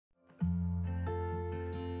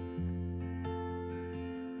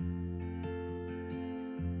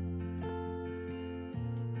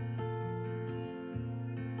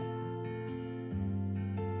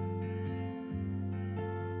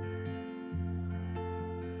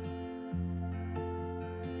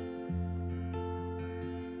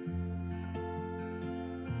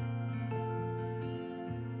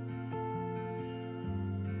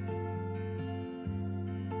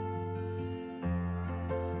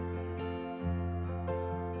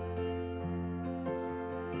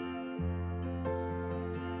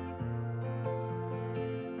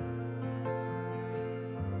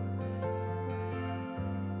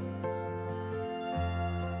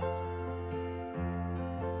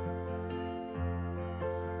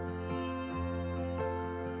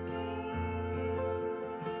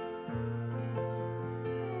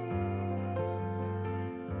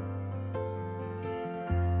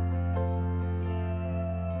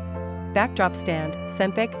Backdrop stand,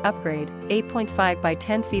 Wsenpyc upgrade, 8.5 by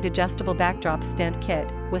 10 feet adjustable backdrop stand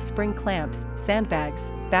kit, with spring clamps,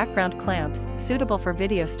 sandbags, background clamps, suitable for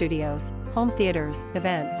video studios, home theaters,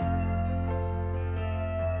 events.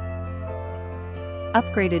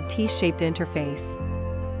 Upgraded T-shaped interface.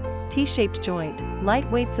 T-shaped joint,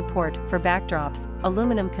 lightweight support for backdrops,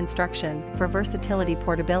 aluminum construction for versatility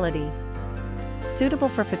portability. Suitable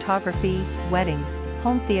for photography, weddings,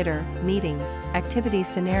 home theater, meetings, activity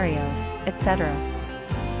scenarios, etc.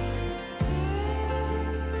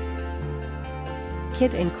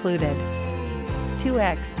 Kit included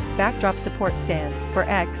 2x backdrop support stand for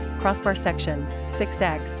X, crossbar sections,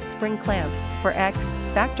 6x spring clamps for X,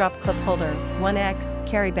 backdrop clip holder, 1x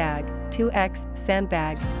carry bag, 2x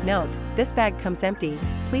sandbag. Note, this bag comes empty,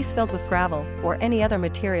 please filled with gravel or any other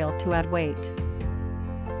material to add weight.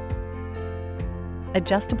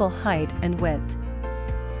 Adjustable height and width.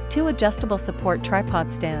 2 adjustable support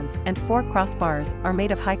tripod stands and 4 crossbars are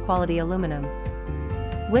made of high-quality aluminum.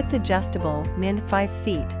 Width adjustable, min 5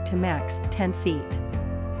 feet to max 10 feet.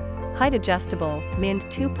 Height adjustable, min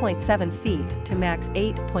 2.7 feet to max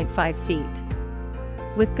 8.5 feet.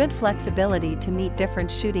 With good flexibility to meet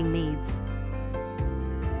different shooting needs.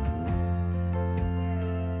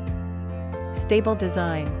 Stable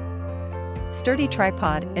design. Sturdy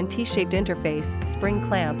tripod and T-shaped interface, spring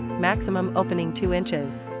clamp, maximum opening 2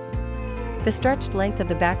 inches. The stretched length of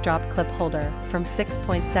the backdrop clip holder from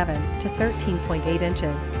 6.7 to 13.8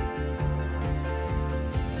 inches.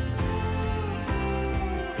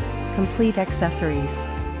 Complete accessories.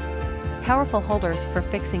 Powerful holders for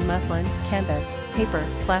fixing muslin, canvas,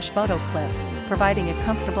 paper/photo clips, providing a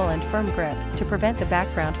comfortable and firm grip to prevent the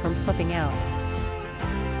background from slipping out.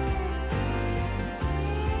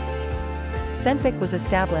 Wsenpyc was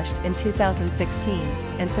established in 2016,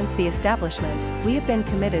 and since the establishment, we have been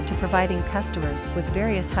committed to providing customers with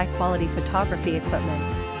various high-quality photography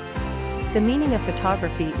equipment. The meaning of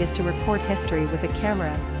photography is to record history with a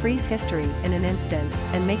camera, freeze history in an instant,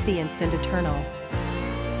 and make the instant eternal.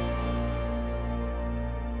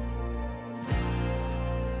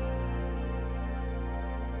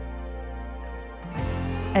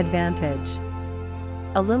 Advantage: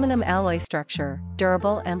 aluminum alloy structure,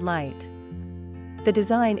 durable and light. The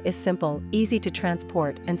design is simple, easy to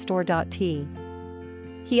transport and store. He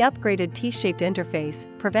upgraded T-shaped interface,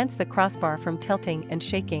 prevents the crossbar from tilting and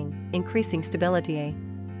shaking, increasing stability.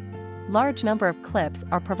 Large number of clips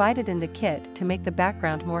are provided in the kit to make the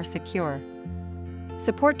background more secure.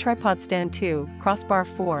 Support tripod stand 2, crossbar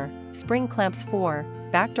 4, spring clamps 4,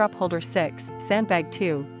 backdrop holder 6, sandbag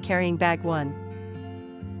 2, carrying bag 1.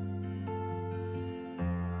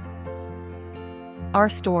 Our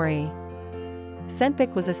story.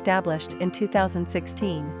 Wsenpyc was established in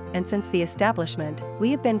 2016, and since the establishment,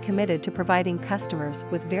 we have been committed to providing customers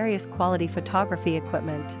with various quality photography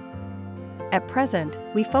equipment. At present,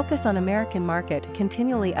 we focus on American market,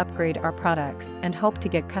 continually upgrade our products, and hope to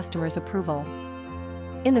get customers' approval.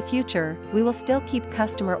 In the future, we will still keep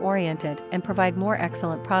customer-oriented and provide more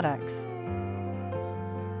excellent products.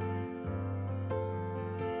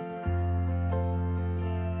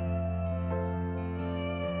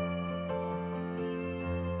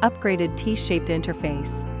 Upgraded T-shaped interface.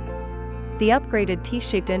 The upgraded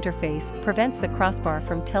T-shaped interface prevents the crossbar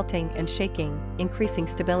from tilting and shaking, increasing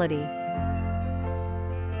stability.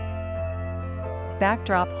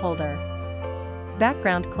 Backdrop holder.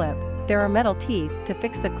 Background clip. There are metal teeth to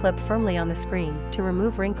fix the clip firmly on the screen to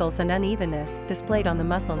remove wrinkles and unevenness displayed on the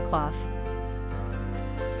muslin cloth.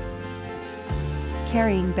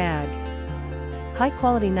 Carrying bag.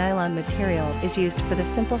 High-quality nylon material is used for the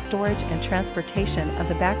simple storage and transportation of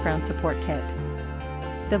the background support kit.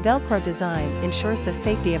 The Velcro design ensures the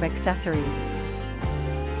safety of accessories.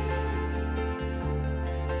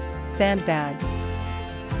 Sandbag.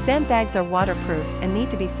 Sandbags are waterproof and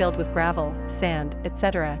need to be filled with gravel, sand,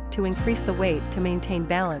 etc. to increase the weight to maintain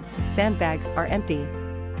balance. Sandbags are empty,